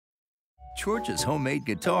George's homemade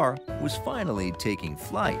guitar was finally taking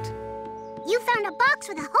flight. You found a box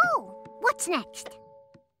with a hole. What's next?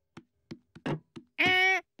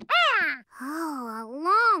 Oh, a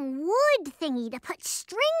long wood thingy to put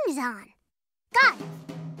strings on. Got it.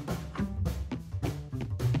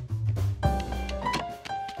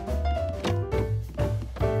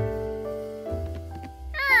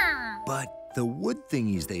 But the wood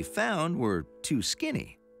thingies they found were too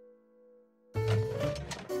skinny.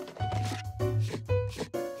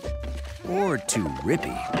 Or too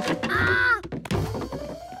rippy.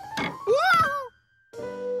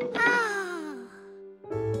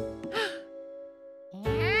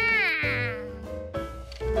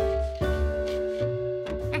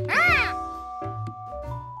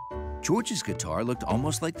 George's guitar looked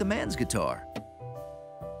almost like the man's guitar.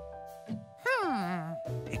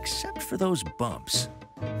 Except for those bumps.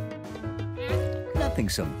 Nothing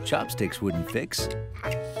some chopsticks wouldn't fix.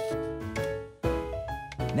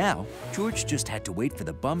 Now, George just had to wait for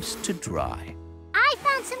the bumps to dry. I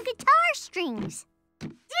found some guitar strings.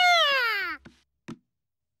 Yeah!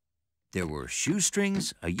 There were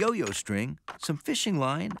shoestrings, a yo-yo string, some fishing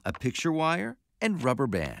line, a picture wire, and rubber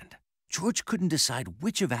band. George couldn't decide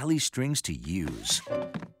which of Allie's strings to use.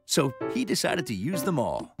 So he decided to use them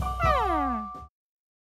all.